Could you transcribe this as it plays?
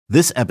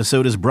This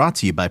episode is brought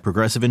to you by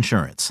Progressive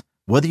Insurance.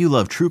 Whether you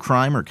love true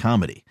crime or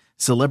comedy,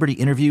 celebrity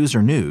interviews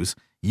or news,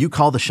 you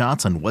call the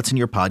shots on what's in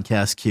your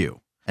podcast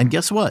queue. And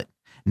guess what?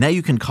 Now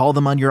you can call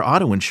them on your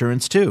auto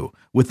insurance too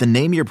with the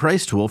Name Your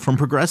Price tool from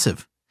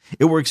Progressive.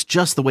 It works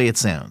just the way it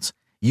sounds.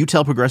 You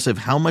tell Progressive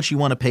how much you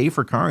want to pay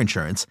for car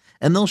insurance,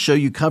 and they'll show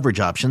you coverage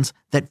options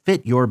that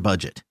fit your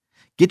budget.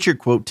 Get your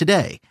quote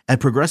today at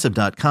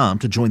Progressive.com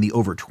to join the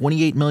over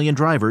 28 million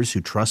drivers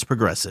who trust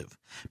Progressive.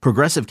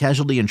 Progressive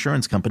Casualty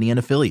Insurance Company and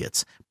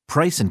Affiliates.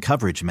 Price and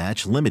coverage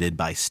match limited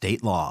by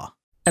state law.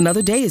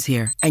 Another day is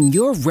here, and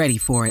you're ready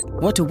for it.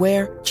 What to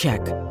wear?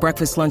 Check.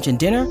 Breakfast, lunch, and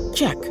dinner?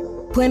 Check.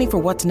 Planning for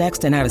what's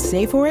next and how to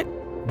save for it?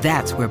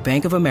 That's where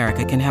Bank of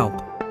America can help.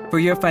 For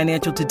your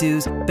financial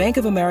to-dos, Bank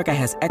of America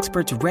has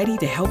experts ready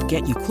to help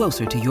get you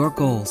closer to your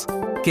goals.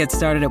 Get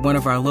started at one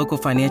of our local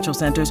financial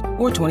centers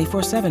or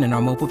 24/7 in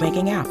our mobile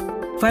banking app.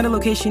 Find a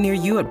location near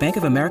you at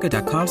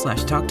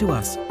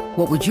bankofamerica.com/talktous.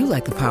 What would you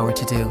like the power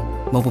to do?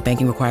 Mobile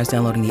banking requires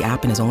downloading the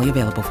app and is only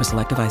available for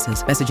select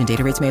devices. Message and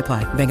data rates may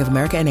apply. Bank of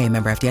America N.A.,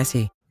 member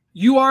FDIC.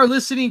 You are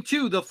listening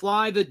to the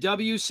Fly the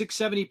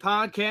W670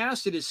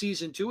 podcast. It is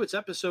season 2. It's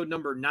episode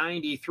number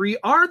 93.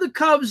 Are the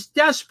Cubs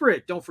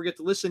desperate? Don't forget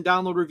to listen,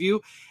 download,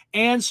 review,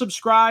 and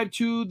subscribe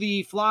to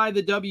the Fly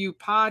the W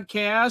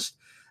podcast.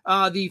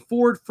 The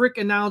Ford Frick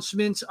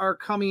announcements are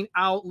coming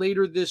out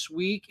later this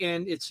week,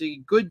 and it's a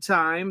good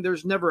time.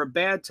 There's never a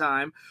bad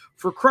time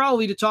for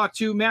Crowley to talk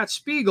to Matt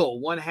Spiegel,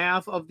 one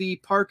half of the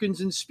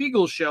Parkins and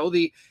Spiegel show,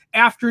 the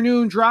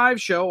afternoon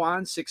drive show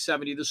on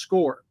 670 The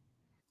Score.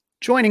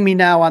 Joining me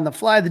now on the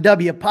Fly the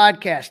W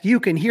podcast, you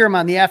can hear him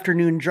on the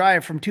afternoon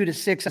drive from 2 to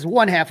 6 as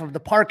one half of the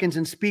Parkins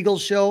and Spiegel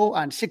show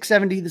on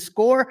 670 The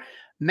Score.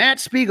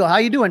 Matt Spiegel, how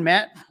you doing,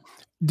 Matt?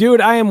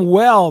 Dude, I am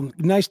well.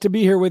 Nice to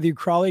be here with you,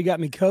 Crawley. Got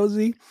me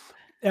cozy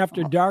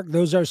after dark.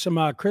 Those are some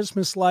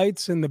Christmas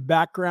lights in the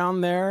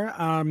background there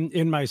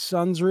in my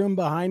son's room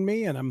behind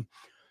me, and I'm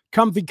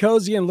comfy,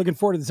 cozy, and looking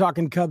forward to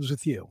talking Cubs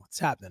with you. What's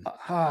happening?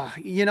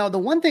 The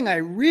one thing I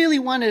really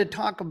wanted to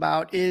talk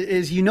about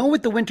is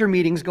with the winter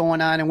meetings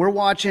going on, and we're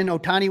watching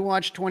Ohtani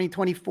Watch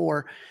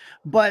 2024,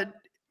 but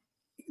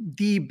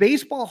the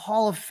Baseball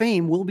Hall of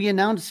Fame will be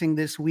announcing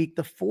this week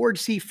the Ford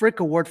C. Frick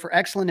Award for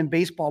Excellence in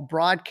Baseball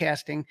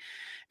Broadcasting.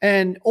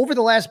 And over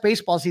the last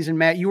baseball season,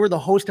 Matt, you were the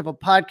host of a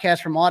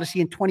podcast from Odyssey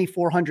and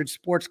 2400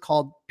 Sports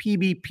called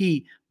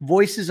PBP,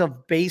 Voices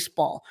of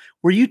Baseball,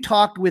 where you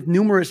talked with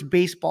numerous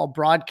baseball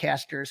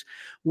broadcasters.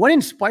 What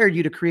inspired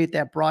you to create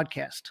that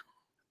broadcast?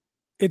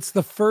 It's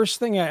the first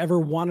thing I ever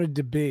wanted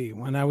to be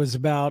when I was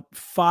about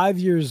 5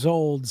 years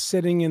old,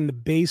 sitting in the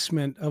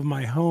basement of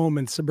my home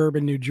in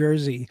suburban New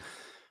Jersey,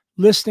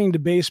 listening to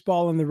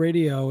baseball on the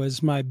radio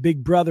as my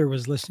big brother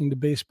was listening to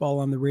baseball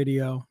on the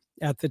radio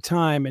at the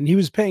time. And he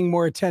was paying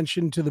more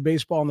attention to the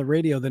baseball on the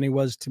radio than he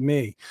was to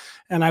me.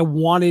 And I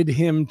wanted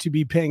him to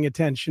be paying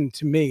attention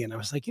to me. And I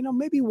was like,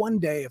 maybe one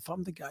day if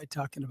I'm the guy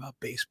talking about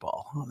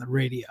baseball on the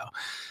radio,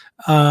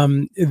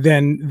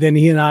 then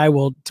he and I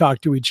will talk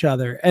to each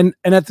other. And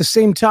at the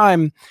same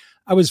time,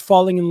 I was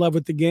falling in love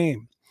with the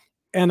game.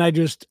 And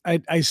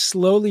I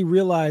slowly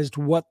realized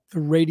what the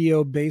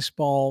radio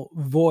baseball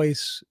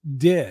voice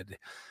did,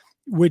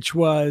 which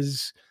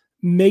was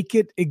make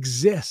it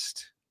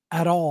exist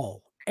at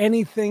all.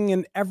 Anything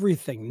and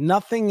everything.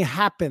 Nothing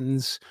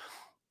happens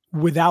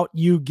without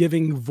you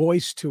giving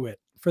voice to it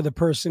for the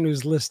person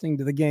who's listening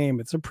to the game.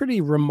 It's a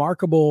pretty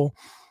remarkable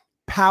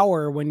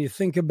power when you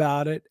think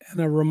about it, and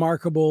a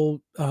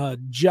remarkable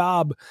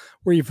job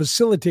where you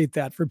facilitate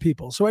that for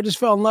people. So I just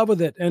fell in love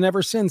with it. And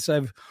ever since,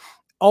 I've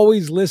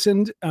always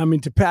listened,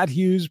 to Pat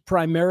Hughes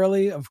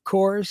primarily, of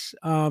course,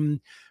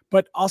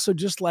 but also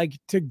just like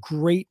to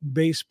great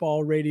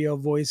baseball radio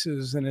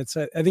voices. And I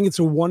think it's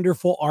a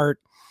wonderful art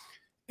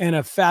and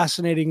a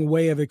fascinating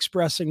way of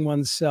expressing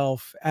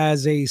oneself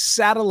as a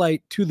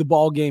satellite to the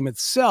ball game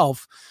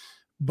itself.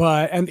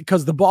 And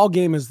because the ball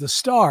game is the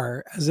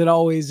star, as it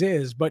always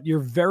is, but you're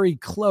very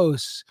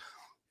close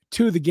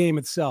to the game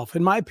itself.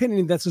 In my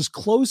opinion, that's as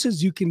close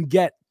as you can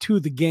get to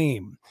the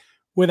game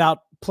without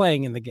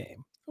playing in the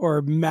game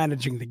or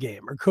managing the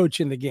game or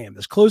coaching the game.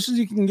 As close as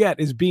you can get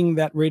is being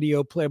that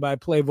radio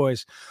play-by-play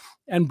voice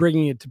and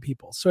bringing it to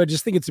people. So I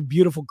just think it's a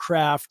beautiful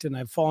craft, and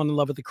I've fallen in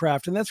love with the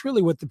craft. And that's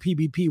really what the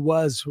PBP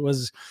was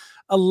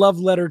a love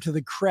letter to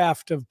the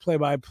craft of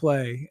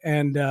play-by-play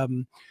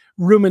and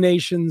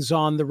ruminations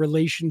on the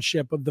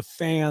relationship of the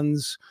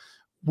fans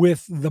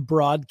with the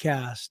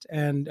broadcast.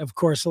 And of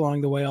course,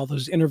 along the way, all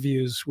those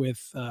interviews with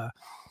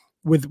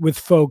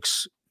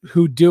folks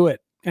who do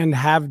it and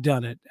have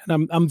done it.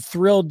 And I'm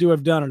thrilled to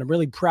have done it. I'm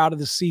really proud of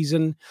the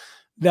season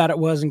that it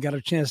was, and got a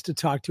chance to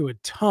talk to a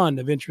ton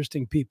of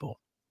interesting people.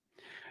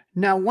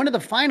 Now, one of the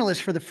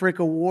finalists for the Frick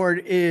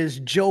Award is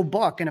Joe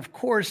Buck. And of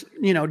course,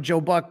 Joe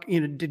Buck,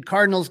 did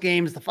Cardinals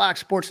games, the Fox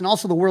Sports, and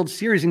also the World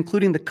Series,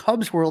 including the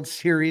Cubs World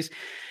Series.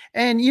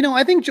 And,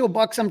 I think Joe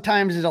Buck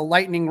sometimes is a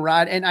lightning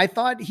rod. And I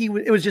thought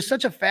it was just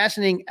such a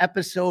fascinating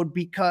episode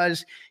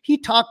because he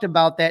talked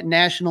about that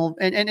national,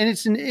 and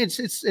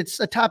it's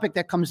a topic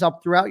that comes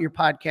up throughout your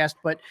podcast,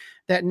 but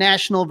that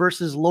national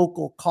versus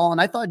local call. And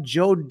I thought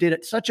Joe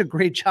did such a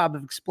great job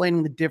of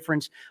explaining the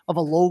difference of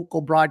a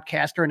local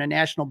broadcaster and a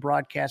national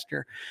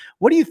broadcaster.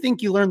 What do you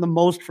think you learned the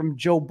most from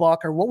Joe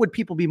Buck, or what would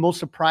people be most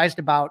surprised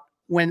about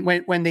when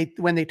they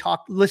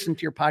listen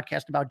to your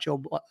podcast about Joe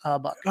Buck?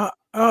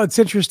 Oh, it's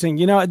interesting.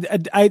 You know,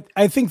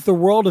 I think the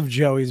world of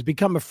Joe. He's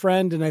become a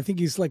friend, and I think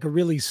he's like a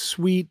really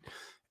sweet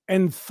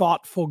and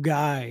thoughtful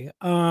guy.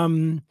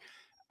 I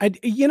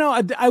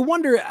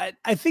wonder,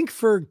 I think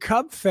for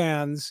Cub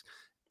fans,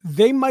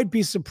 they might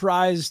be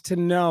surprised to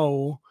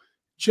know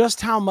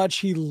just how much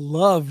he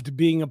loved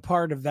being a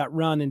part of that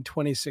run in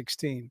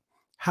 2016,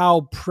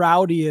 how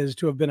proud he is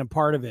to have been a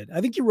part of it. I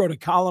think he wrote a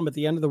column at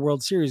the end of the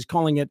World Series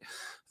calling it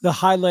the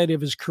highlight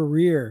of his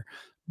career.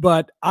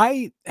 But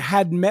I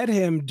had met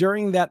him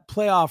during that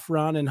playoff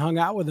run and hung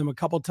out with him a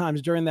couple of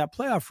times during that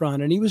playoff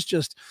run. And he was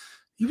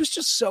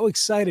just so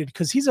excited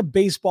because he's a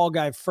baseball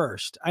guy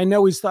first. I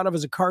know he's thought of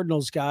as a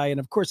Cardinals guy. And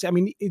of course, I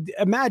mean,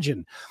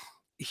 imagine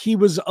he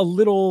was a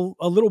little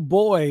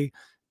boy,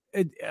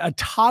 a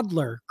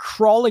toddler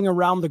crawling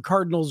around the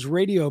Cardinals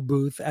radio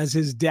booth as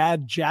his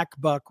dad, Jack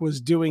Buck, was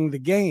doing the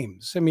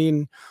games. I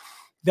mean,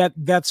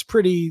 that's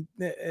pretty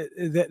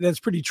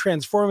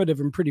transformative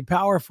and pretty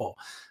powerful.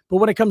 But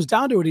when it comes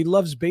down to it, he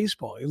loves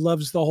baseball. He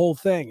loves the whole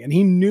thing. And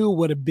he knew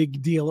what a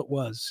big deal it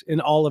was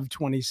in all of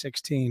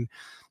 2016.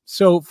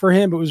 So for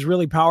him, it was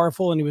really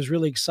powerful, and he was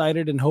really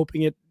excited and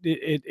hoping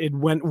it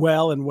went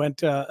well and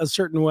went a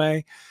certain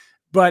way.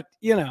 But,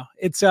 you know,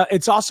 it's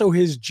also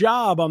his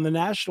job on the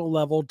national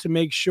level to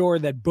make sure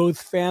that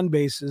both fan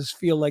bases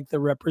feel like they're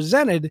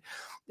represented.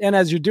 And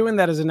as you're doing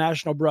that as a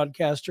national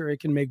broadcaster,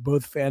 it can make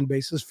both fan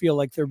bases feel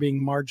like they're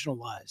being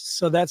marginalized.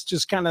 So that's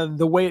just kind of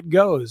the way it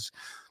goes.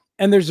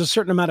 And there's a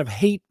certain amount of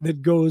hate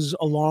that goes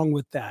along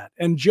with that.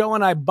 And Joe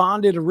and I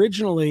bonded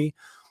originally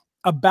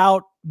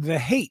about the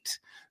hate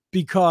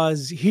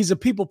because he's a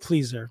people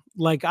pleaser,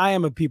 like I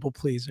am a people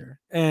pleaser.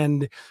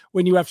 And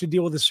when you have to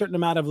deal with a certain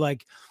amount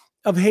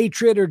of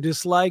hatred or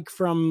dislike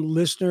from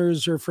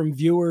listeners or from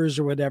viewers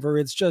or whatever,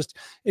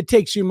 it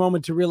takes you a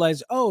moment to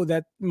realize, oh,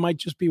 that might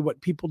just be what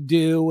people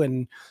do,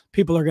 and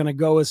people are going to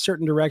go a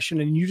certain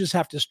direction, and you just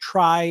have to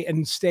try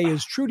and stay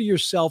as true to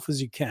yourself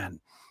as you can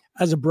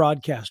as a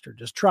broadcaster.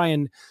 Just try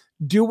and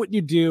do what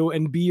you do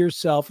and be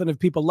yourself. And if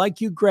people like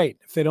you, great.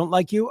 If they don't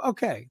like you,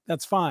 okay,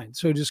 that's fine.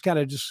 So just kind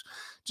of just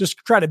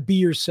try to be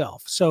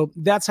yourself. So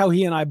that's how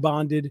he and I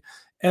bonded.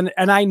 And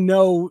I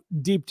know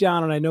deep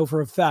down, and I know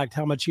for a fact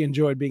how much he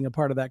enjoyed being a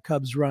part of that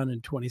Cubs run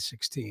in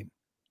 2016.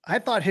 I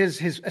thought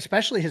his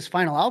especially his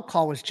final out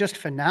call was just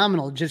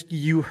phenomenal. Just,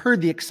 you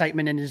heard the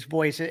excitement in his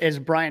voice as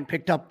Brian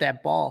picked up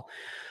that ball.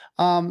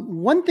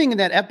 One thing in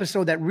that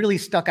episode that really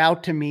stuck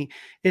out to me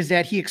is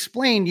that he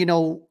explained, you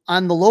know,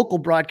 on the local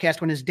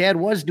broadcast when his dad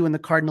was doing the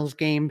Cardinals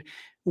game,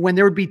 when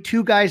there would be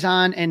two guys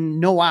on and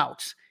no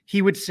outs,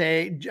 he would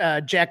say,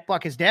 Jack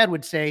Buck, his dad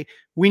would say,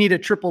 we need a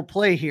triple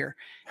play here.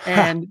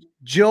 And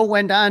Joe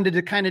went on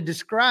to kind of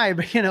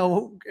describe, you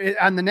know,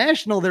 on the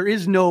national, there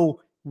is no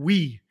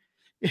we.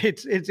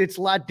 It's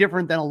a lot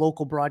different than a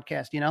local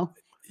broadcast, you know?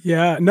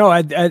 Yeah, no,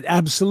 I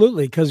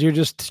absolutely. Because you're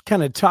just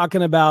kind of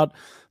talking about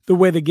the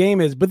way the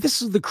game is, but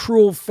this is the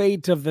cruel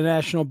fate of the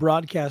national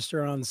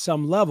broadcaster on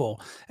some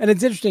level. And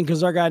it's interesting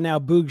because our guy now,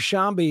 Boog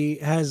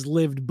Shambi, has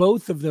lived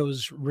both of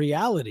those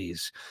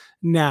realities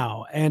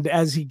now. And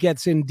as he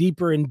gets in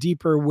deeper and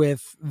deeper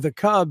with the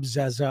Cubs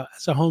as a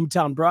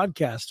hometown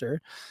broadcaster,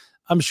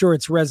 I'm sure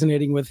it's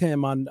resonating with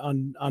him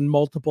on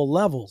multiple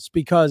levels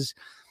because,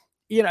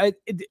 you know,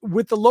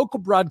 with the local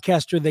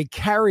broadcaster, they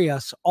carry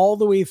us all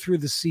the way through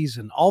the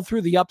season, all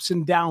through the ups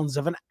and downs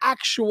of an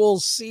actual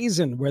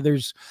season where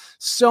there's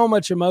so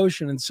much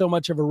emotion and so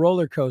much of a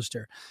roller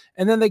coaster.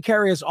 And then they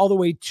carry us all the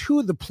way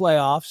to the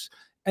playoffs,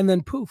 and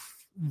then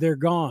poof, they're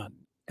gone.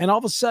 And all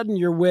of a sudden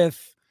you're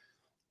with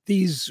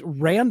these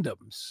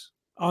randoms.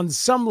 On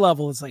some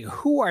level, it's like,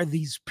 who are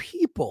these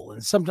people?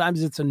 And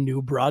sometimes it's a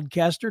new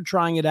broadcaster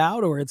trying it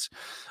out, or it's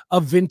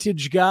a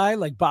vintage guy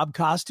like Bob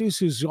Costas,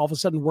 who's all of a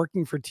sudden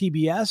working for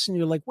TBS. And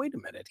you're like, wait a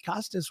minute,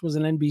 Costas was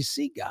an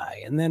NBC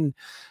guy. And then,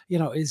 you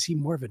know, is he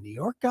more of a New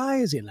York guy?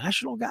 Is he a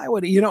national guy?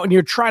 What, you know, and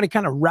you're trying to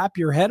kind of wrap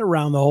your head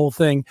around the whole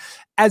thing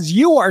as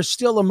you are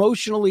still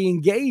emotionally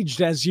engaged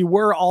as you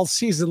were all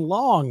season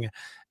long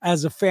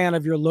as a fan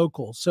of your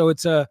local. So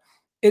it's a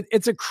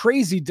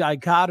crazy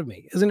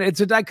dichotomy, isn't it?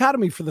 It's a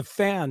dichotomy for the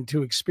fan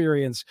to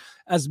experience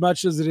as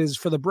much as it is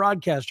for the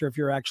broadcaster if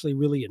you're actually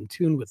really in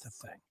tune with the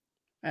thing.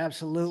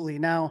 Absolutely.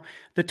 Now,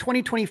 the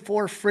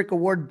 2024 Frick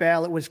Award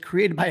ballot was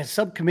created by a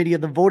subcommittee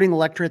of the voting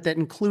electorate that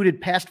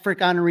included past Frick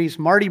honorees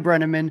Marty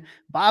Brenneman,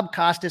 Bob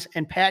Costas,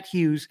 and Pat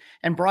Hughes,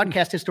 and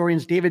broadcast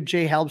historians David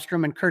J.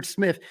 Halbstrom and Kurt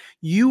Smith.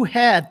 You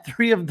had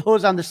three of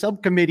those on the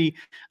subcommittee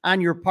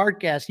on your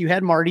podcast. You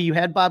had Marty, you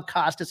had Bob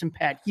Costas, and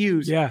Pat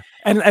Hughes. Yeah.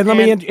 And let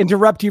me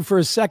interrupt you for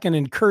a second.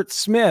 And Kurt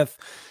Smith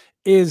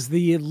is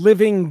the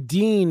living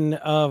dean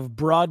of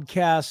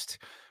broadcast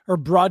or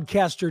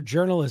broadcaster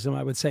journalism,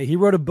 I would say. He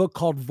wrote a book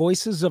called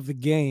Voices of the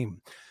Game,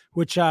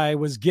 which I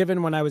was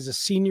given when I was a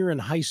senior in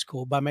high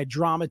school by my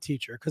drama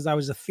teacher, because I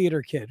was a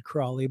theater kid,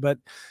 Crawley, but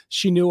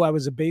she knew I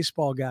was a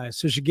baseball guy.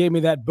 So she gave me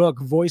that book,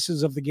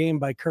 Voices of the Game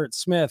by Kurt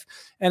Smith,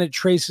 and it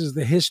traces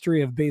the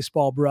history of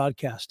baseball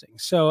broadcasting.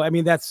 So,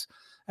 that's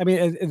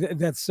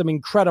some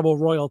incredible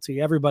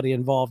royalty. Everybody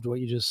involved, what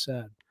you just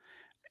said.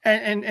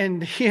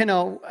 And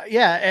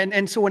yeah.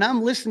 And so when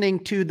I'm listening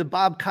to the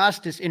Bob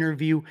Costas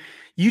interview,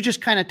 you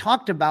just kind of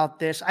talked about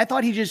this. I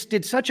thought he just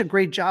did such a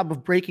great job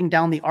of breaking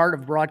down the art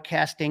of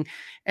broadcasting.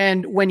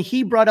 And when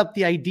he brought up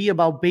the idea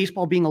about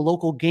baseball being a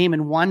local game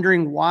and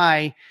wondering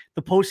why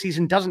the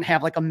postseason doesn't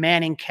have like a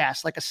Manning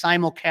cast, like a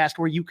simulcast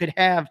where you could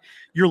have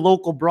your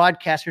local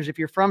broadcasters. If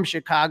you're from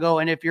Chicago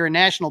and if you're a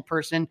national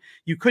person,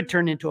 you could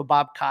turn into a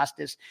Bob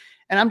Costas.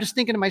 And I'm just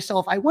thinking to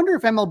myself, I wonder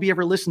if MLB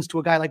ever listens to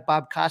a guy like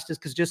Bob Costas,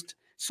 because just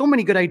so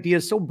many good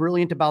ideas, so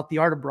brilliant about the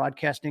art of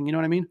broadcasting. You know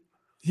what I mean?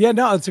 Yeah,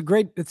 no, it's a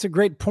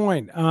great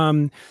point.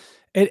 And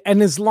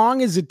as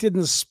long as it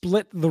didn't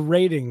split the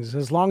ratings,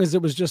 as long as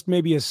it was just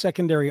maybe a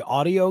secondary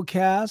audio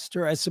cast,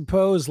 or I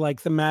suppose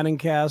like the Manning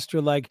cast,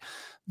 or like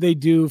they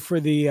do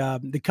for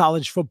the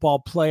college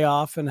football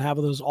playoff and have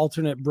those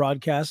alternate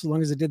broadcasts, as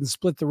long as it didn't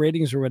split the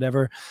ratings or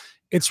whatever,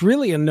 it's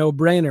really a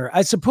no-brainer.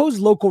 I suppose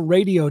local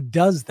radio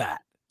does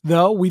that,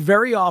 though. We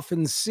very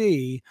often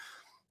see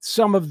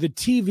some of the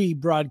TV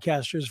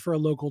broadcasters for a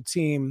local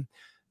team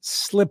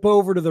slip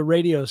over to the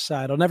radio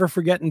side. I'll never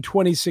forget in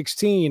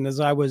 2016, as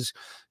I was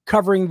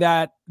covering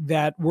that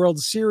World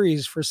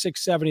Series for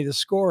 670 The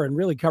Score and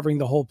really covering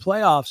the whole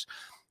playoffs,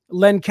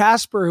 Len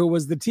Casper, who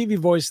was the TV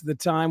voice at the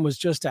time, was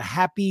just a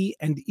happy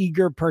and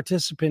eager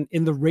participant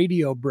in the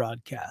radio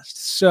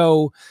broadcast.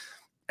 So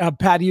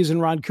Pat Hughes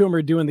and Ron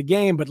Coomer doing the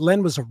game, but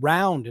Len was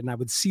around, and I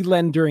would see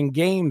Len during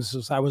games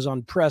as I was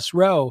on press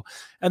row.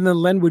 And then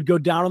Len would go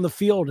down on the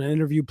field and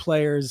interview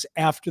players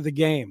after the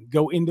game,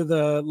 go into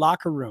the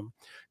locker room,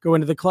 go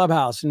into the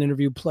clubhouse and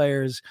interview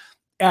players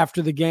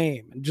after the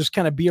game, and just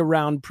kind of be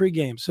around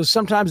pregame. So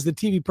sometimes the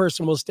TV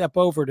person will step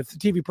over. If the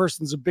TV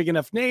person's a big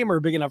enough name or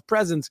a big enough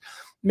presence,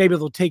 maybe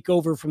they'll take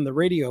over from the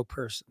radio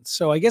person.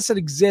 So I guess it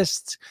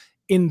exists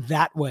in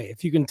that way,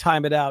 if you can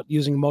time it out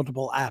using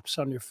multiple apps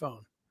on your phone.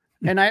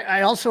 And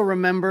I also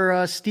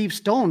remember Steve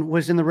Stone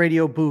was in the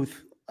radio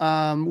booth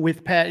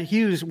with Pat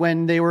Hughes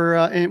when they were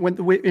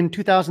in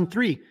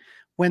 2003,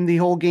 when the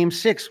whole Game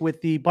 6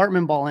 with the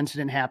Bartman ball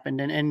incident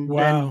happened, and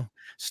wow. And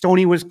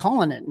Stoney was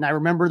calling it. And I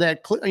remember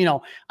that,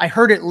 I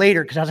heard it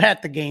later because I was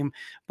at the game,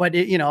 but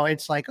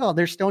it's like, oh,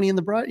 there's Stoney in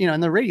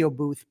the radio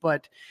booth.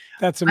 But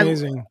that's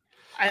amazing.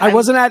 I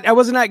wasn't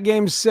at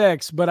Game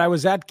 6, but I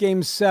was at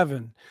Game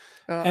 7.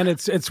 And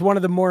it's one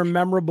of the more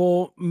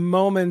memorable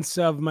moments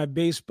of my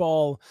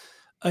baseball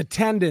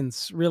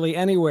attendance, really,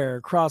 anywhere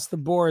across the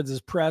boards,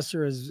 as press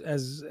or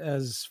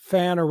as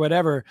fan or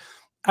whatever.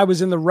 I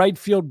was in the right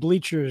field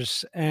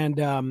bleachers, and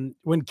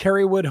when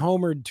Kerrywood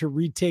homered to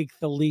retake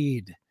the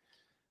lead,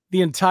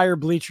 the entire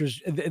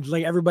bleachers,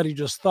 like everybody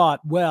just thought,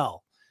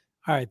 well,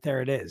 all right,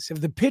 there it is. If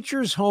the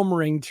pitcher's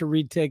homering to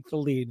retake the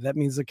lead, that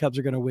means the Cubs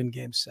are going to win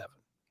Game 7.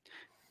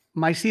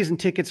 My season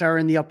tickets are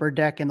in the upper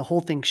deck and the whole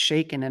thing's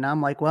shaking. And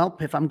I'm like, well,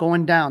 if I'm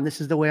going down, this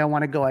is the way I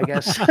want to go, I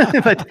guess.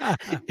 But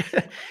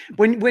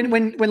when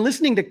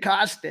listening to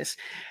Costas,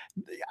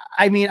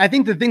 I mean, I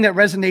think the thing that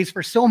resonates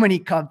for so many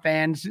Cub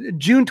fans,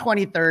 June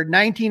 23rd,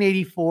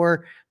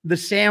 1984, the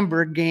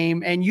Sandberg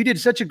game. And you did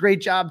such a great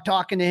job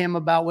talking to him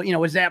about what,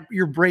 was that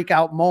your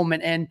breakout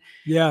moment? And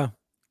yeah,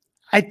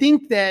 I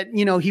think that,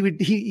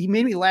 he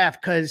made me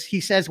laugh because he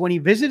says when he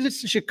visited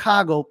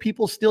Chicago,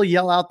 people still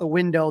yell out the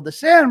window, the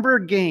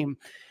Sandberg game.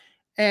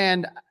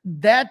 And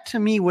that to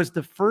me was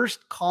the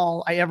first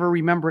call I ever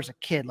remember as a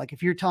kid. Like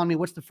if you're telling me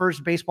what's the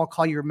first baseball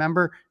call you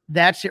remember,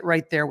 that's it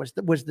right there was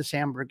the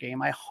Sandberg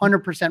game. I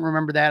 100%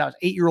 remember that. I was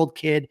an 8-year-old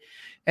kid,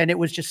 and it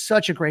was just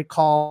such a great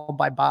call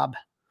by Bob.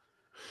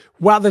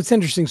 Wow, that's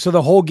interesting. So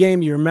the whole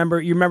game, you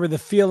remember the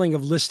feeling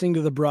of listening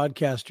to the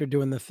broadcaster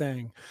doing the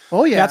thing.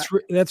 Oh yeah,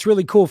 that's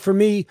really cool for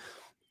me.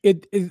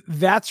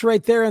 That's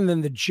right there, and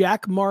then the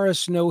Jack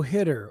Morris no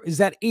hitter is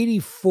that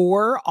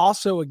 84,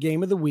 also a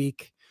game of the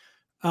week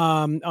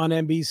on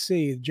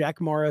NBC.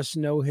 Jack Morris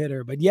no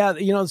hitter, but yeah,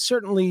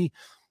 certainly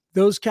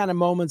those kind of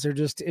moments are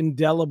just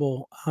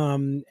indelible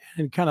and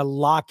kind of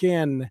lock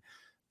in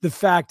the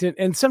fact,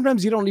 and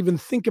sometimes you don't even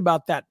think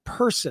about that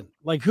person.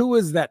 Like, who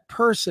is that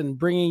person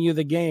bringing you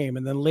the game?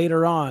 And then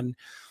later on,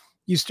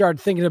 you start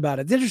thinking about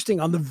it. It's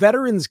interesting, on the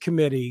Veterans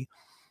Committee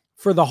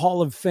for the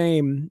Hall of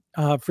Fame,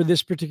 for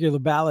this particular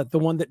ballot, the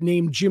one that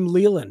named Jim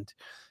Leland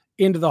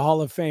into the Hall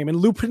of Fame, and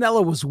Lou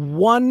Piniella was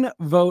one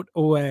vote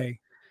away.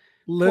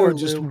 Lou,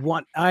 just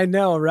one. I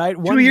know, right?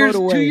 2 years,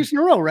 vote away. 2 years in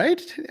a row,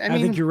 right? I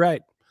think you're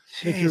right.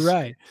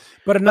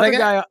 But another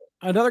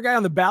guy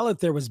on the ballot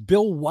there was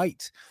Bill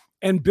White.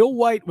 And Bill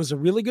White was a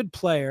really good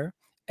player,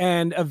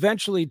 and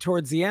eventually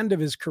towards the end of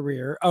his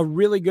career, a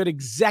really good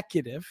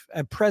executive,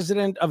 a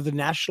president of the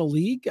National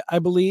League, I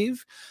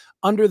believe,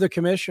 under the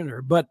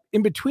commissioner. But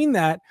in between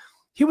that,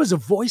 he was a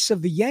voice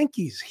of the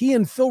Yankees. He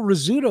and Phil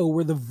Rizzuto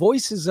were the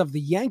voices of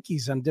the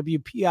Yankees on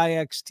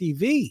WPIX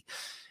TV.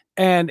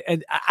 And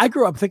I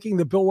grew up thinking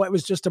that Bill White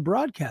was just a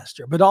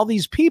broadcaster, but all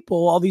these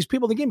people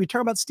in the game, you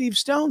talk about Steve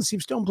Stone.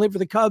 Steve Stone played for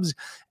the Cubs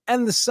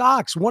and the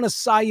Sox, won a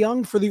Cy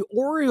Young for the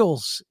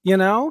Orioles,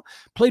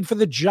 played for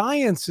the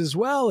Giants as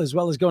well as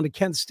going to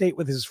Kent State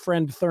with his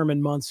friend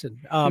Thurman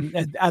Munson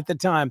at the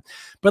time.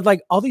 But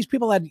like all these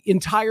people had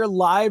entire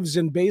lives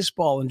in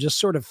baseball and just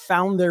sort of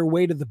found their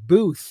way to the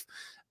booth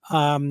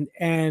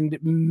and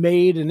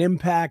made an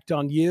impact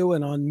on you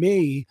and on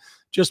me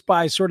just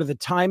by sort of the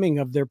timing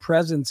of their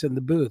presence in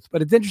the booth.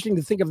 But it's interesting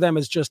to think of them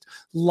as just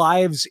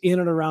lives in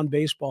and around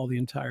baseball the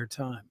entire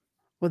time.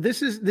 Well,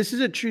 this is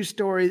a true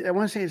story. I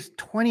want to say it's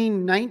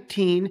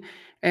 2019,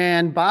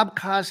 and Bob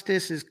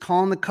Costas is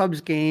calling the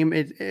Cubs game.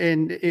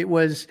 It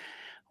was,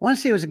 I want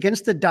to say it was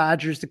against the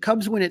Dodgers. The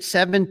Cubs win at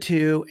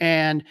 7-2,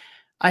 and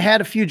I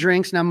had a few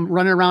drinks, and I'm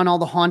running around all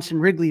the haunts in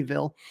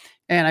Wrigleyville,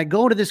 and I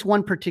go to this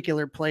one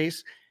particular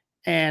place,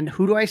 and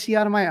who do I see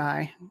out of my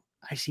eye?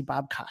 I see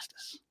Bob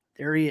Costas.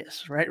 There he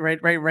is,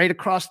 right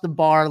across the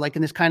bar, like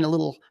in this kind of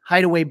little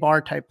hideaway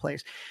bar type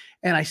place.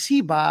 And I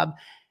see Bob,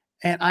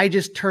 and I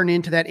just turn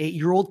into that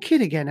 8-year-old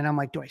kid again. And I'm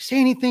like, do I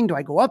say anything? Do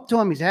I go up to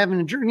him? He's having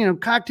a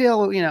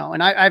cocktail,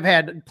 and I've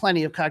had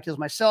plenty of cocktails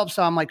myself.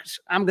 So I'm like,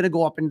 I'm going to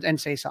go up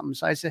and say something.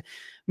 So I said,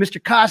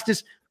 Mr.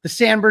 Costas, the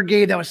Sand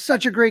Brigade, that was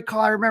such a great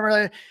call. I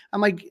remember,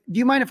 I'm like, do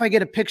you mind if I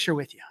get a picture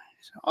with you?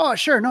 He said, oh,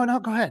 sure. No,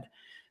 go ahead.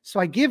 So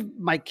I give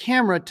my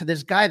camera to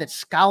this guy that's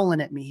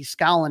scowling at me. He's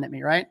scowling at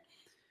me, right?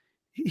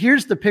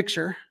 Here's the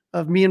picture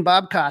of me and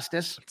Bob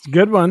Costas. It's a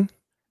good one.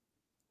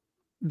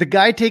 The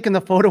guy taking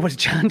the photo was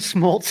John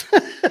Smoltz.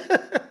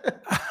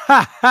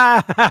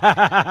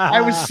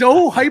 I was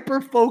so hyper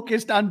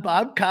focused on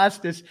Bob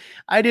Costas.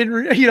 I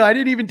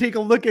didn't even take a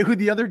look at who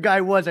the other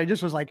guy was. I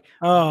just was like,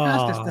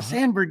 Costas, the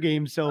Sandberg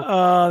game. So,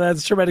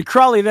 that's traumatic.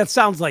 Crawley, that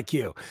sounds like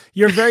you.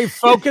 You're very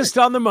focused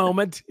on the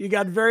moment. You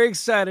got very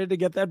excited to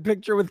get that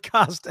picture with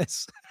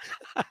Costas.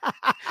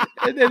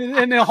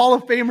 and the Hall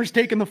of Famers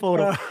taking the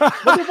photo.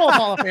 But they're both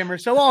Hall of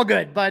Famers, so all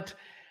good. But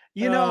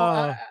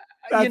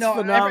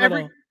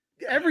phenomenal.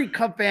 Every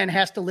Cub fan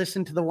has to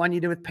listen to the one you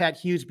did with Pat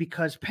Hughes,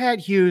 because Pat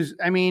Hughes,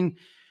 I mean,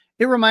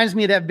 it reminds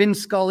me of that Vin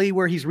Scully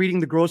where he's reading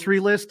the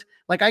grocery list.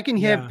 Like I can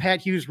have Pat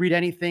Hughes read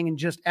anything and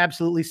just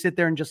absolutely sit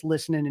there and just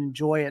listen and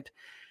enjoy it.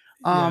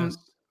 Yes.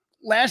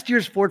 Last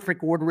year's Ford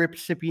Frick Award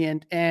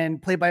recipient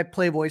and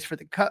play-by-play voice for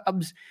the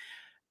Cubs,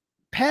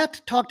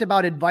 Pat talked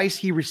about advice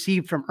he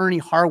received from Ernie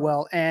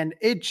Harwell, and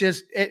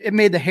it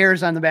made the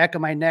hairs on the back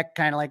of my neck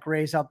kind of like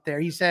raise up there.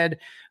 He said,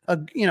 a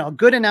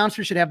good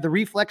announcer should have the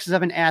reflexes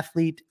of an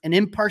athlete, an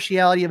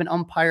impartiality of an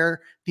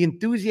umpire, the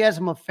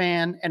enthusiasm of a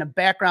fan, and a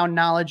background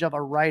knowledge of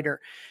a writer.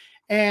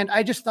 And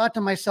I just thought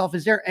to myself,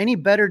 is there any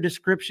better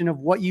description of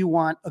what you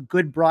want a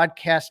good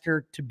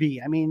broadcaster to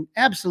be? I mean,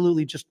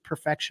 absolutely just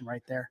perfection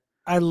right there.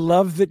 I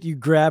love that you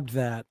grabbed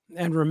that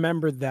and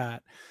remembered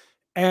that.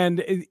 And,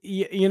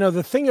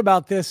 the thing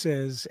about this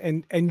is,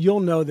 and you'll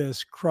know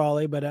this,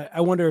 Crawley, but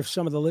I wonder if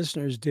some of the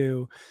listeners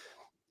do.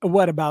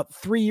 About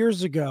 3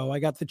 years ago, I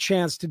got the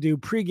chance to do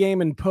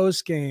pregame and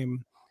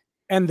postgame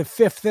and the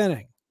fifth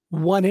inning,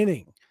 one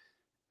inning.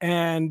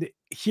 And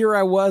here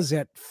I was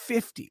at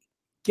 50,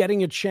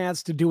 getting a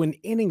chance to do an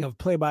inning of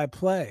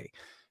play-by-play.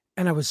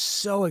 And I was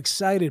so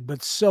excited,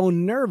 but so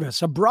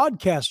nervous. A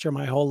broadcaster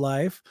my whole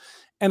life,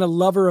 and a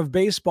lover of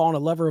baseball and a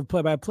lover of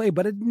play-by-play,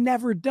 but had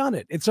never done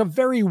it. It's a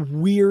very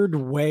weird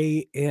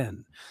way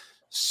in.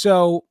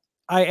 So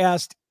I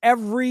asked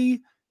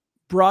every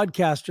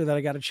broadcaster that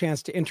I got a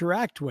chance to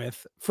interact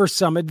with for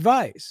some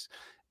advice.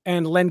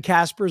 And Len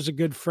Casper is a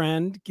good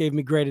friend, gave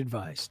me great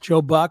advice.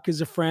 Joe Buck is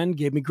a friend,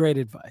 gave me great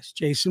advice.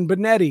 Jason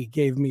Benetti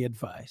gave me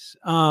advice.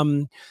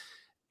 And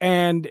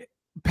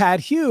Pat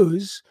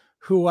Hughes,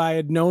 who I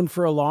had known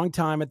for a long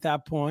time at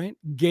that point,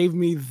 gave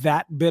me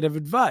that bit of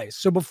advice.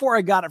 So before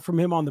I got it from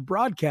him on the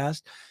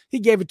broadcast, he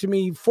gave it to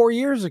me 4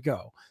 years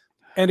ago.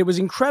 And it was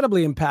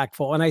incredibly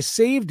impactful. And I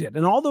saved it.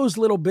 And all those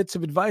little bits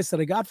of advice that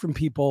I got from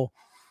people,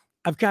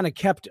 I've kind of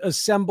kept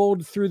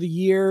assembled through the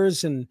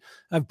years, and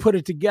I've put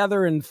it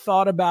together and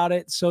thought about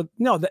it. So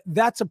no,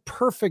 that's a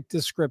perfect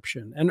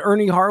description. And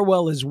Ernie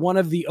Harwell is one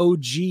of the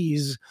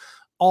OGs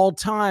all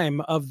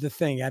time of the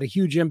thing. Had a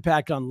huge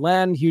impact on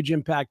Len, huge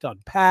impact on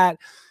Pat.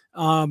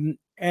 And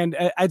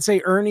I'd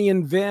say Ernie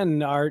and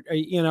Vin are,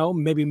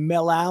 maybe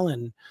Mel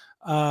Allen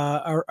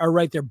are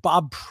right there.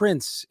 Bob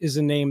Prince is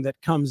a name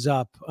that comes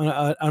up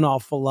an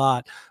awful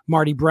lot.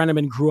 Marty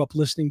Brenneman grew up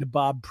listening to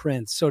Bob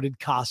Prince. So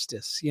did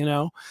Costas,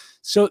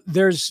 So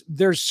there's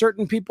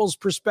certain people's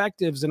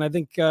perspectives. And I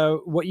think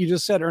what you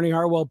just said, Ernie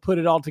Harwell put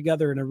it all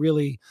together in a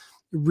really,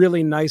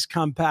 really nice,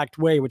 compact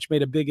way, which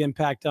made a big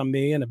impact on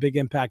me and a big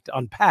impact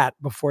on Pat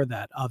before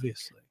that,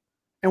 obviously.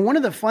 And one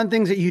of the fun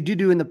things that you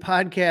do in the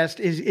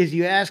podcast is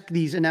you ask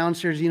these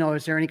announcers,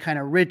 is there any kind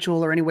of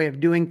ritual or any way of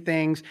doing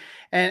things?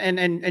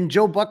 And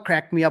Joe Buck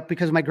cracked me up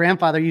because my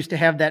grandfather used to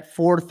have that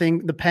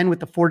the pen with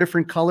the 4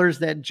 different colors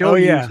that Joe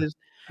uses.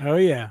 Oh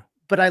yeah.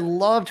 But I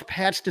loved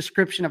Pat's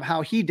description of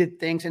how he did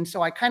things. And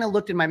so I kind of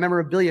looked in my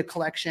memorabilia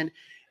collection,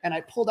 and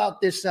I pulled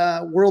out this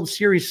World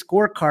Series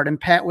scorecard, and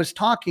Pat was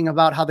talking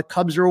about how the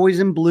Cubs are always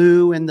in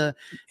blue and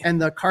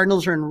the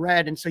Cardinals are in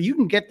red. And so you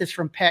can get this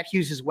from Pat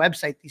Hughes'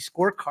 website, these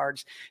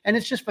scorecards, and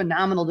it's just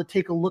phenomenal to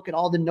take a look at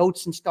all the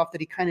notes and stuff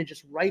that he kind of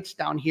just writes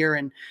down here.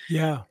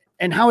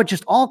 And how it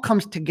just all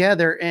comes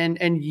together.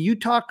 And you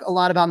talk a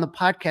lot about in the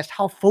podcast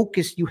how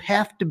focused you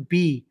have to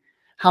be,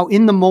 how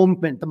in the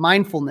moment, the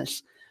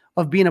mindfulness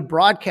of being a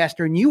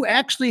broadcaster. And you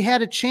actually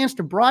had a chance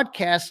to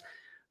broadcast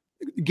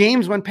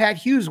games when Pat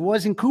Hughes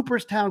was in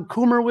Cooperstown.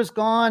 Coomer was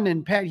gone,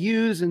 and Pat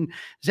Hughes and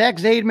Zach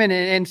Zaidman.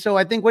 And so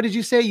I think, what did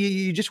you say?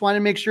 You just wanted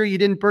to make sure you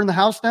didn't burn the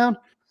house down?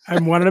 I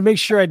wanted to make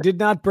sure I did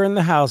not burn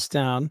the house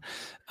down.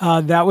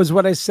 That was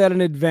what I said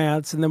in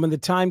advance. And then when the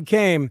time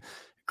came,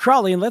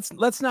 Crawley, and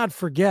let's not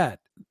forget,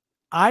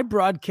 I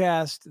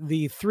broadcast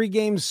the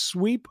 3-game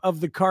sweep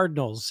of the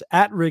Cardinals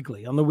at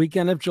Wrigley on the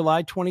weekend of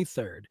July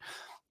 23rd.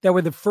 That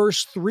were the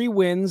first 3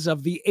 wins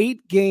of the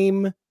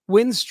 8-game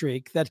win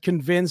streak that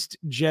convinced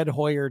Jed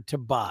Hoyer to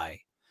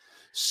buy.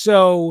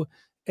 So,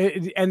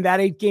 and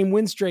that 8-game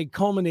win streak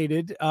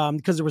culminated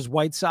because there was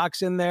White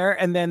Sox in there,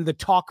 and then the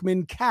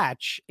Talkman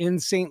catch in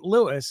St.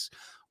 Louis,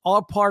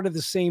 all part of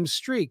the same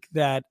streak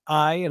that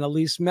I and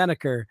Elise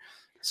Menaker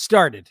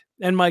started,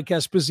 and Mike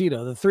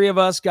Esposito. The 3 of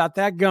us got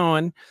that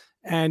going,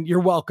 and you're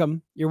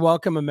welcome. You're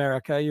welcome,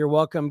 America. You're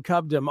welcome,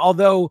 Cubdom.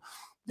 Although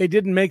they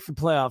didn't make the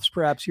playoffs,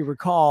 perhaps you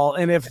recall.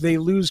 And if they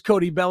lose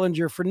Cody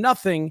Bellinger for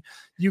nothing,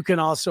 you can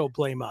also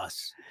blame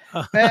us.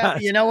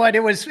 You know what?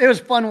 It was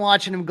fun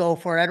watching him go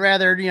for it. I'd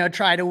rather,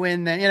 try to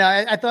win than,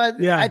 I thought,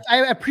 I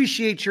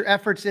appreciate your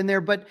efforts in there,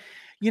 but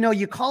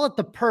you call it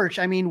the perch.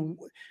 I mean,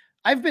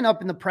 I've been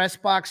up in the press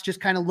box,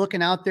 just kind of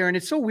looking out there. And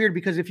it's so weird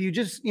because if you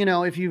just,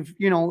 if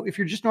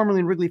you're just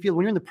normally in Wrigley Field,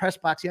 when you're in the press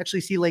box, you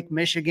actually see Lake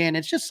Michigan.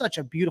 It's just such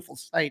a beautiful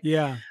sight.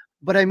 Yeah.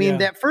 But I mean,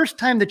 that first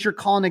time that you're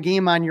calling a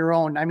game on your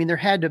own, I mean, there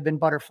had to have been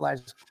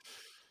butterflies.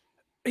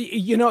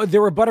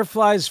 There were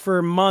butterflies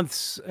for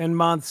months and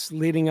months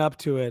leading up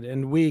to it,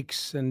 and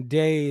weeks and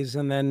days,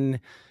 and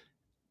then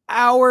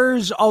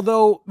hours.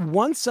 Although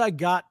once I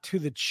got to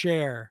the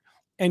chair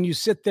and you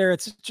sit there,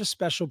 it's such a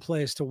special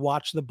place to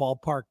watch the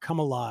ballpark come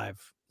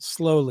alive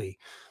slowly.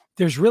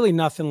 There's really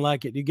nothing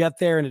like it. You get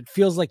there and it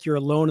feels like you're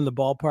alone in the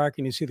ballpark,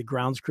 and you see the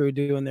grounds crew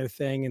doing their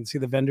thing and see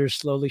the vendors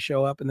slowly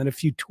show up, and then a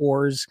few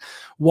tours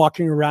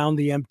walking around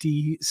the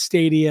empty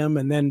stadium,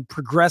 and then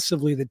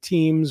progressively the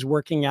teams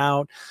working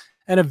out,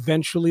 and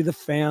eventually the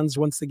fans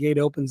once the gate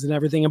opens and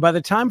everything. And by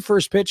the time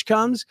first pitch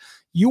comes,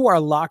 you are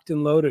locked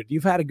and loaded.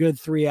 You've had a good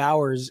 3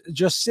 hours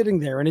just sitting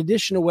there, in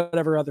addition to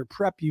whatever other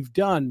prep you've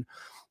done,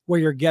 where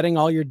you're getting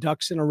all your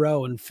ducks in a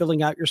row and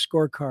filling out your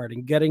scorecard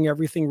and getting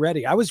everything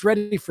ready. I was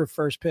ready for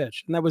first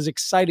pitch, and that was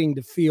exciting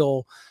to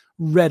feel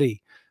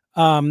ready.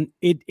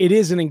 It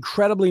is an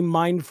incredibly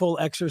mindful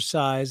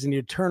exercise, and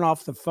you turn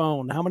off the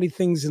phone. How many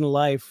things in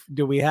life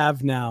do we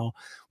have now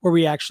where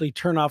we actually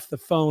turn off the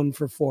phone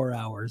for 4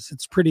 hours?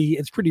 It's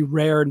pretty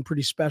rare and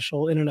pretty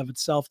special in and of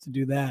itself to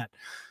do that.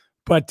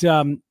 But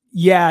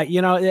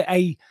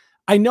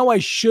I know I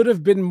should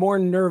have been more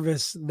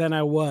nervous than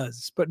I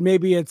was, but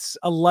maybe it's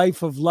a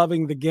life of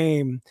loving the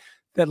game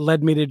that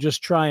led me to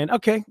just try and,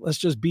 okay, let's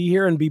just be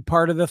here and be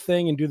part of the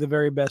thing and do the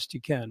very best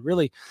you can.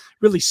 Really,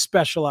 really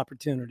special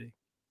opportunity.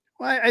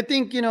 Well, I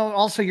think,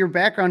 also your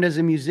background as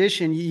a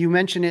musician, you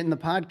mentioned it in the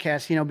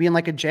podcast, being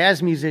like a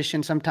jazz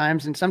musician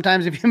sometimes. And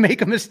sometimes if you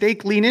make a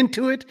mistake, lean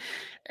into it.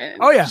 And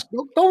just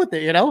go with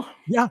it,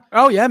 Yeah.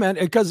 Oh yeah, man.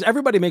 Because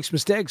everybody makes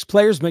mistakes.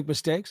 Players make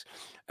mistakes.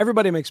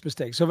 Everybody makes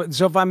mistakes.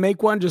 So if I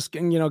make one, just,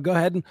 go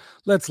ahead and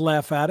let's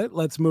laugh at it.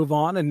 Let's move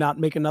on and not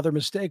make another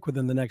mistake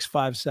within the next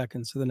 5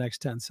 seconds or the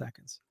next 10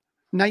 seconds.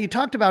 Now, you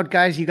talked about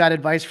guys you got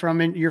advice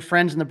from and your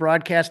friends in the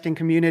broadcasting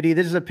community.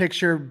 This is a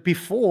picture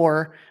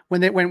before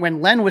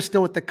when Len was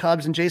still with the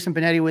Cubs and Jason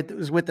Benetti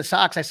was with the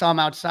Sox. I saw him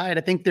outside.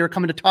 I think they were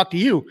coming to talk to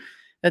you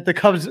at the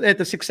Cubs at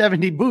the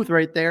 670 booth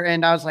right there.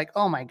 And I was like,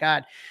 oh my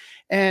God.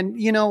 And,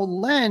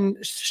 Len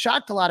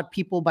shocked a lot of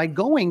people by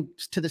going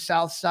to the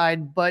South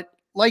Side, but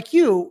like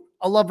you,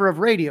 a lover of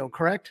radio,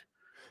 correct?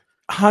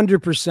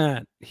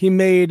 100%. He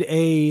made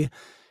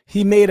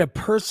a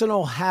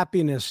personal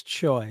happiness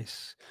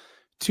choice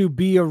to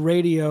be a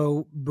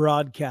radio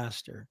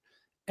broadcaster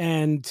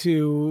and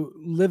to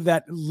live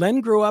that. Len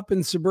grew up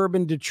in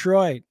suburban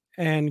Detroit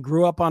and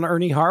grew up on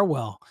Ernie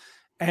Harwell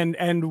and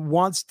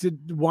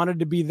wanted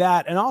to be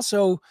that. And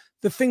also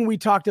the thing we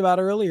talked about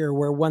earlier,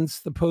 where once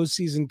the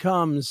postseason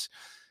comes,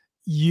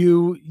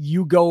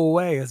 you go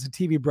away as a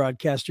TV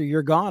broadcaster,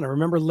 you're gone. I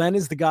remember Len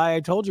is the guy I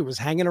told you was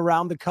hanging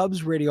around the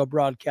Cubs radio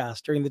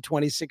broadcast during the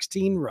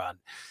 2016 run.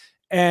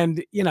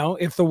 And,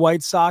 if the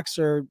White Sox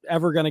are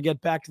ever going to get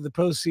back to the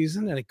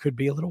postseason, and it could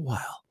be a little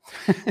while,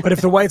 but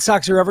if the White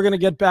Sox are ever going to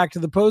get back to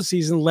the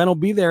postseason, Len will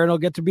be there, and he'll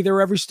get to be there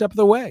every step of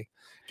the way.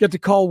 Get to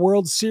call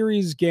World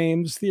Series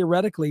games,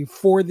 theoretically,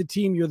 for the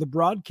team you're the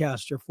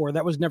broadcaster for.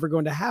 That was never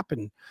going to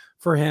happen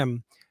for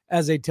him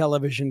as a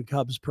television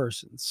Cubs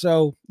person.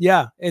 So,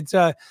 yeah,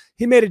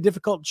 he made a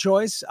difficult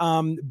choice,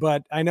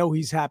 but I know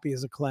he's happy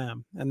as a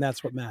clam, and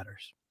that's what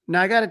matters.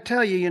 Now I got to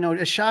tell you,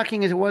 as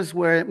shocking as it was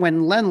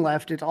when Len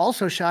left, it's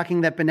also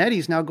shocking that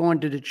Benetti's now going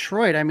to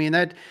Detroit. I mean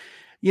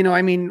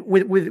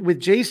with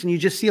Jason, you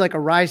just see like a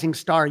rising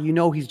star.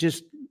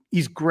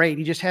 He's great.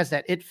 He just has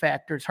that it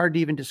factor. It's hard to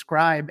even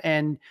describe.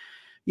 And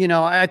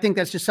I think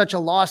that's just such a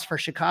loss for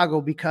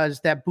Chicago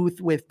because that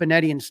booth with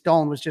Benetti and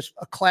Stone was just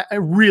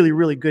a really,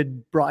 really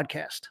good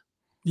broadcast.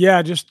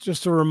 Yeah,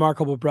 just a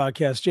remarkable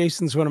broadcast.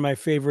 Jason's one of my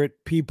favorite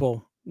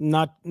people,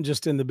 not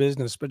just in the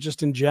business, but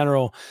just in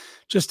general.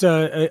 Just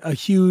a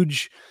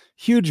huge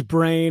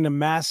brain, a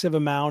massive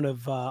amount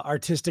of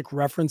artistic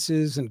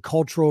references and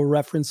cultural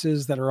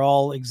references that are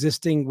all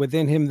existing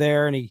within him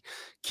there. And he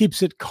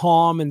keeps it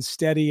calm and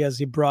steady as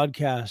he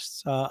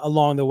broadcasts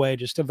along the way.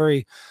 Just a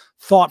very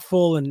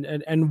thoughtful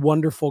and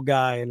wonderful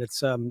guy. And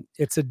it's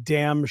a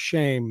damn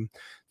shame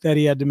that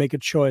he had to make a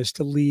choice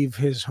to leave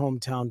his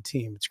hometown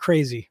team. It's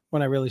crazy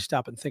when I really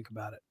stop and think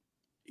about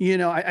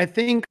it. I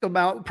think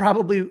about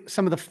probably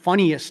some of the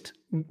funniest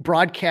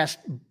broadcast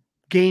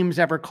games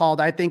ever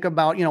called. I think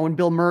about, when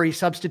Bill Murray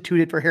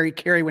substituted for Harry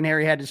Carey when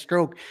Harry had his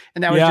stroke,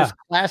 and that was just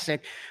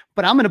classic.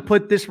 But I'm going to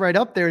put this right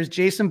up there as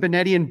Jason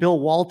Benetti and Bill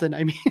Walton.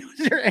 I mean,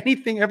 was there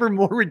anything ever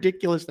more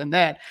ridiculous than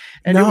that?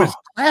 And It was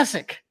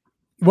classic.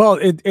 Well,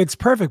 it's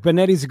perfect.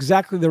 Benetti's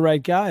exactly the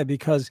right guy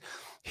because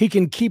he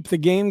can keep the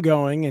game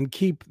going and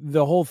keep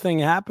the whole thing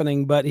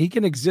happening, but he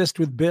can exist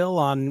with Bill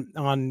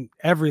on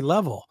every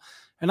level.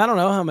 And I don't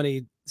know how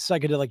many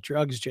psychedelic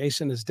drugs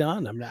Jason has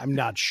done. I'm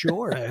not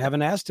sure. I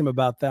haven't asked him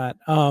about that.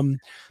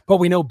 But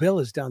we know Bill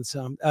has done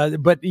some.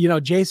 But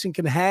Jason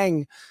can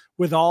hang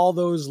with all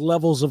those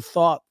levels of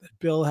thought that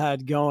Bill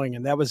had going,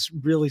 and that was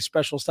really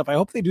special stuff. I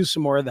hope they do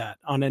some more of that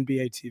on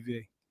NBA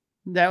TV.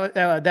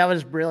 That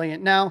was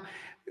brilliant. Now,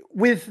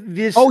 with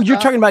this, you're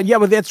talking about,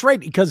 well, that's right,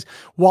 because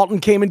Walton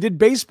came and did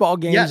baseball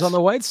games on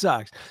the White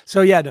Sox.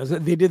 So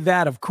they did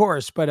that, of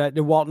course, but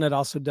Walton had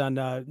also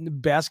done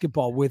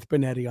basketball with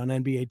Benetti on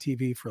NBA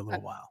TV for a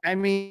little while. I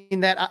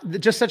mean, that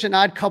just such an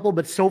odd couple,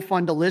 but so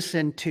fun to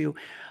listen to.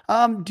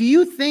 Do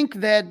you think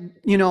that,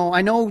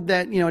 I know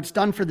that, it's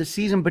done for the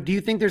season, but do you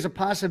think there's a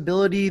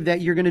possibility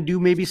that you're going to do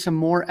maybe some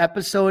more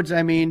episodes?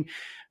 I mean,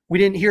 we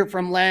didn't hear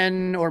from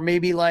Len, or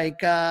maybe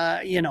like,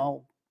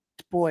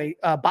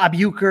 Bob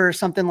Uecker or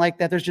something like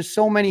that. There's just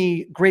so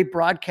many great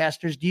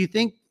broadcasters. Do you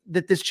think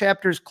that this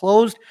chapter is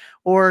closed,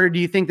 or do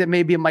you think that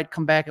maybe it might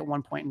come back at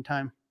one point in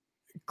time?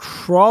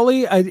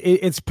 Crawley,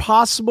 it's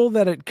possible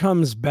that it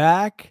comes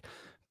back,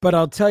 but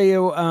I'll tell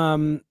you,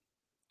 I'm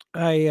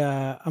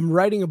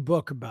writing a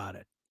book about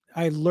it.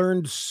 I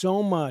learned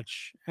so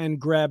much and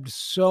grabbed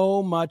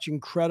so much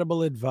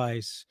incredible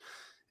advice.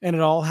 And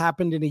it all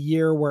happened in a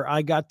year where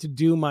I got to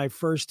do my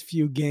first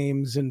few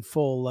games in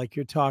full, like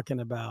you're talking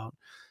about.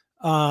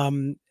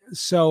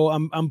 So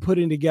I'm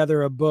putting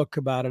together a book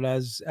about it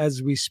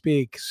as we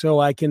speak, so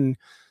I can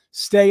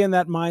stay in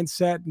that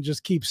mindset and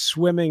just keep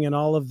swimming in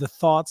all of the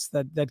thoughts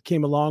that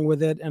came along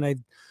with it. And I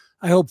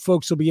hope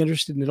folks will be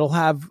interested, and it'll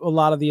have a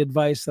lot of the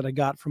advice that I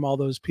got from all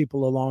those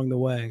people along the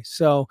way.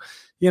 So,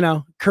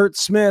 Kurt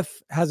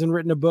Smith hasn't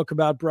written a book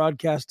about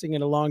broadcasting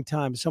in a long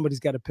time.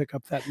 Somebody's got to pick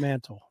up that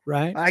mantle,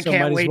 right? I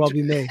can't wait. As well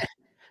be me.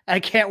 I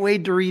can't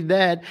wait to read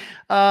that.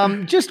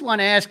 Just want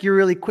to ask you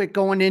really quick,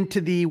 going into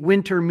the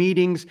winter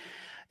meetings,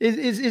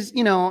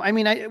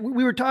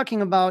 we were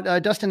talking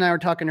about, Dustin and I were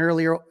talking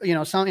earlier,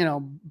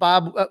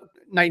 Bob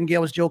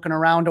Nightingale was joking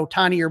around,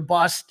 Ohtani or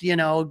bust,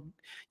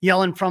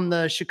 yelling from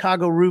the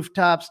Chicago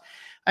rooftops.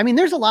 I mean,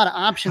 there's a lot of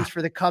options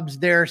for the Cubs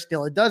there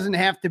still. It doesn't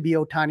have to be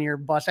Ohtani or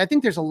bust. I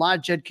think there's a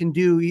lot Jed can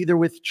do either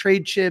with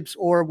trade chips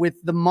or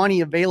with the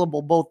money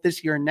available both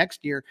this year and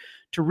next year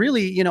to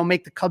really,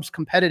 make the Cubs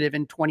competitive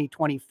in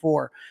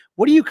 2024.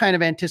 What do you kind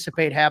of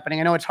anticipate happening?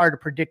 I know it's hard to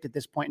predict at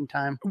this point in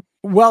time.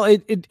 Well,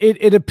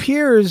 it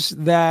appears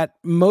that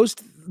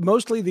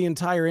mostly the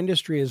entire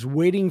industry is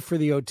waiting for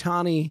the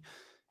Ohtani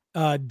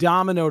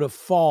domino to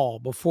fall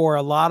before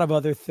a lot of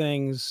other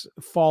things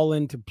fall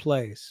into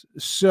place.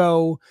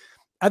 So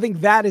I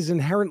think that is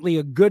inherently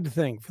a good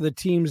thing for the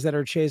teams that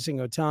are chasing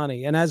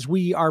Ohtani. And as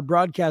we are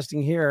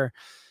broadcasting here,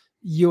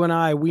 you and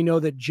I, we know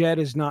that Jed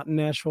is not in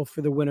Nashville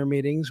for the winter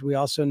meetings. We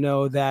also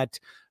know that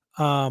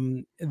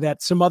that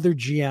some other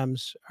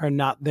GMs are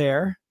not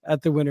there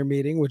at the winter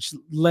meeting, which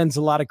lends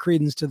a lot of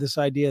credence to this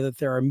idea that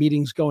there are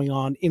meetings going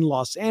on in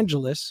Los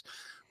Angeles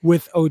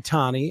with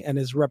Ohtani and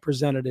his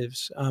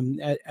representatives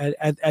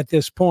at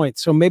this point.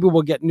 So maybe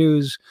we'll get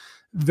news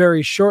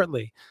very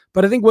shortly.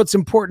 But I think what's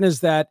important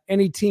is that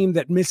any team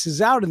that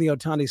misses out in the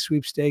Ohtani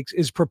sweepstakes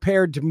is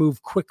prepared to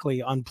move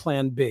quickly on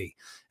plan B.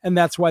 And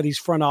that's why these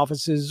front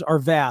offices are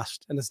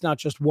vast. And it's not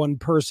just one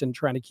person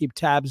trying to keep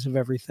tabs of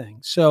everything.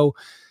 So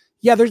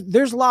yeah,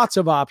 there's lots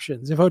of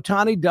options. If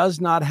Ohtani does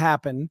not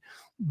happen,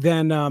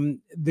 then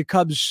the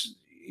Cubs,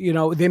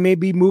 they may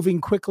be moving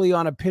quickly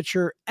on a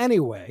pitcher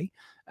anyway.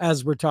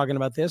 As we're talking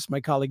about this, my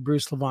colleague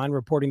Bruce Levine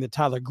reporting that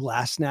Tyler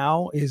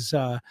Glasnow is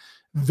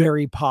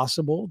very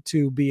possible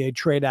to be a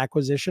trade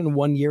acquisition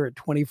 1 year at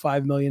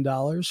 $25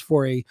 million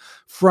for a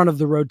front of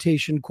the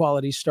rotation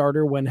quality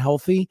starter when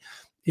healthy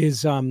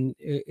is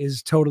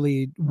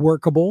totally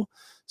workable.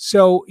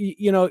 So,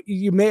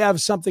 you may have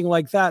something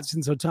like that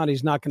since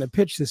Ohtani's not going to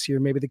pitch this year.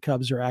 Maybe the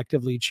Cubs are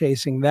actively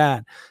chasing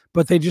that,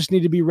 but they just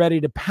need to be ready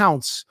to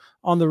pounce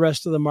on the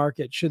rest of the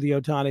market should the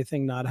Ohtani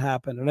thing not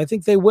happen. And I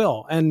think they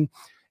will. And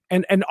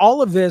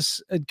all of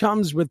this, it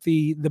comes with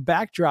the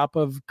backdrop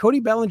of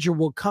Cody Bellinger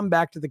will come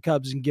back to the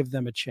Cubs and give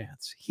them a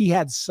chance. He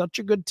had such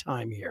a good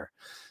time here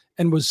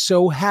and was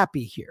so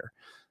happy here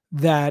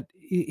that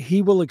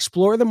he will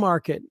explore the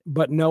market,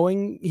 but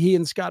knowing he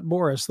and Scott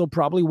Boras, they'll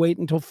probably wait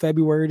until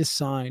February to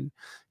sign,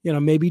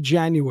 maybe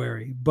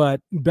January.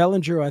 But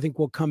Bellinger, I think,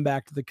 will come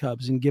back to the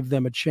Cubs and give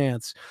them a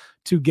chance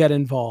to get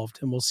involved,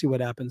 and we'll see what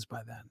happens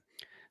by then.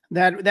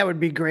 That would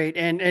be great.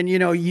 And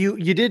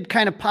you did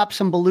kind of pop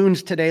some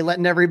balloons today,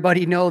 letting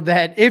everybody know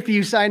that if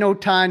you sign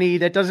Ohtani,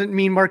 that doesn't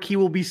mean Marquee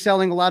will be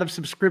selling a lot of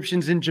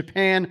subscriptions in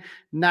Japan.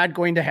 Not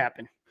going to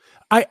happen.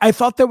 I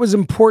thought that was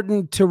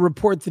important to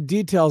report the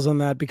details on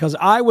that, because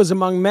I was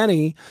among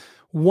many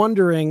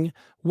wondering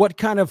what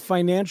kind of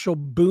financial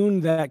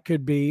boon that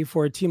could be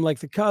for a team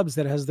like the Cubs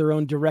that has their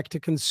own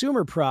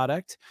direct-to-consumer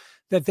product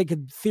that they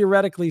could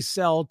theoretically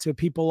sell to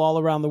people all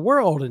around the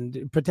world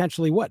and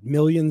potentially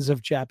millions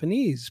of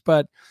Japanese.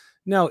 But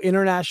no,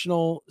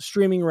 international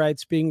streaming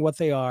rights being what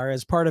they are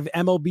as part of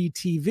MLB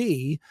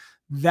TV,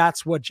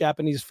 that's what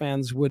Japanese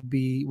fans would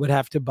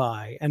have to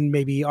buy and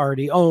maybe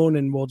already own,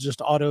 and will just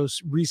auto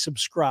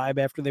resubscribe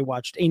after they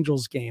watched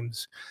Angels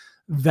games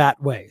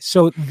that way.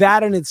 So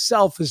that in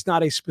itself is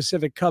not a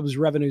specific Cubs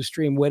revenue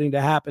stream waiting to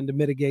happen to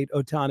mitigate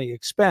Ohtani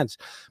expense.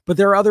 But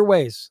there are other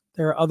ways.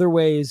 There are other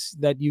ways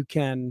that you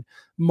can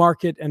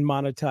market and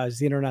monetize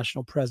the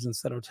international presence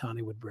that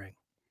Ohtani would bring.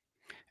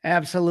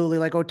 Absolutely.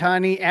 Like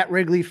Ohtani at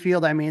Wrigley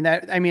Field.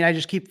 I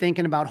just keep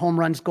thinking about home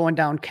runs going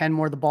down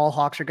Kenmore. The Ball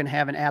Hawks are going to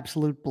have an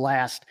absolute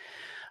blast.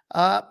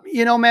 Matt,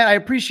 I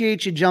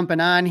appreciate you jumping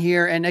on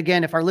here. And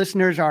again, if our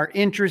listeners are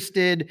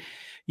interested,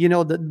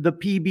 the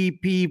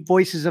PBP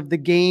Voices of the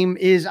Game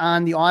is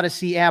on the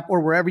Odyssey app or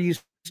wherever you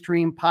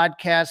stream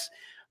podcasts.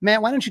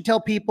 Matt, why don't you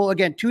tell people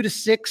again, 2 to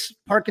 6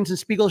 Parkinson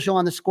Spiegel Show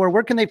on the Score.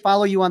 Where can they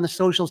follow you on the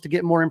socials to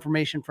get more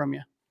information from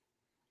you?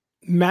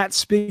 Matt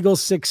Spiegel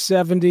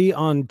 670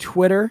 on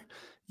Twitter.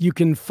 You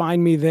can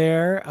find me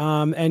there.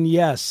 And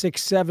yes,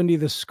 670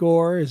 The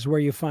Score is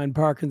where you find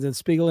Parkins and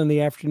Spiegel in the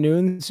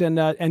afternoons.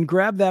 And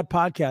grab that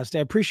podcast. I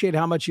appreciate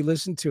how much you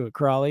listen to it,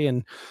 Crawley,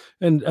 and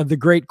the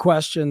great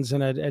questions.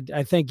 And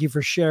I thank you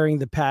for sharing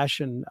the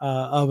passion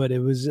of it. It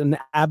was an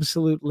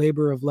absolute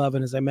labor of love.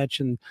 And as I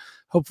mentioned,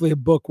 hopefully a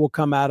book will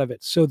come out of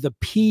it. So the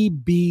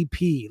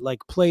PBP, like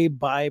play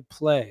by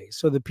play.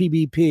 So the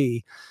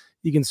PBP,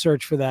 you can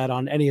search for that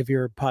on any of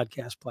your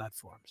podcast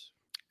platforms.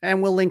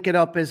 And we'll link it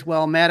up as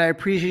well. Matt, I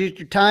appreciate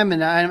your time,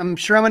 and I'm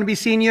sure I'm going to be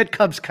seeing you at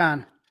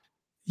CubsCon.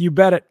 You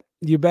bet it.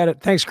 You bet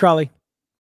it. Thanks, Crawley.